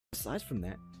Aside from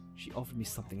that, she offered me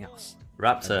something else.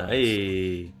 Raptor,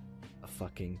 hey. A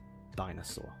fucking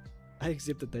dinosaur. I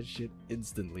accepted that shit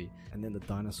instantly, and then the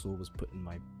dinosaur was put in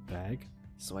my bag,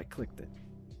 so I clicked it,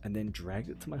 and then dragged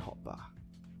it to my hotbar.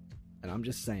 And I'm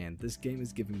just saying, this game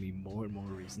is giving me more and more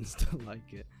reasons to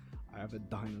like it. I have a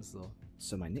dinosaur.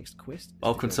 So my next quest is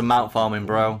Welcome go to mount farming,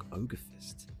 bro. Gormok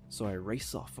Ogofist. So I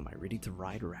race off for my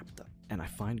ready-to-ride raptor, and I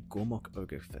find Gormok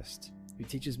Ogofist, who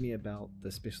teaches me about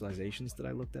the specializations that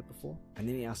I looked at before, and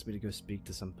then he asked me to go speak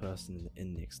to some person in the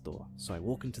inn next door. So I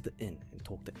walk into the inn and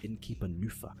talk to innkeeper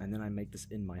Nufa, and then I make this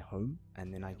inn my home,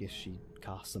 and then I guess she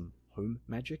casts some home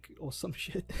magic or some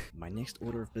shit. My next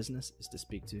order of business is to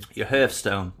speak to Your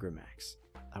Hearthstone. Grimax.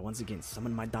 I once again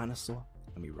summon my dinosaur,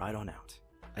 and we ride on out.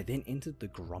 I then entered the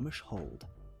Gromish Hold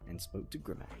and spoke to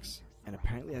Grimax, and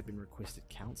apparently I've been requested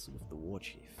counsel with the war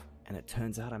chief. And it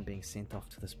turns out I'm being sent off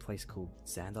to this place called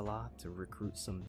Zandalar to recruit some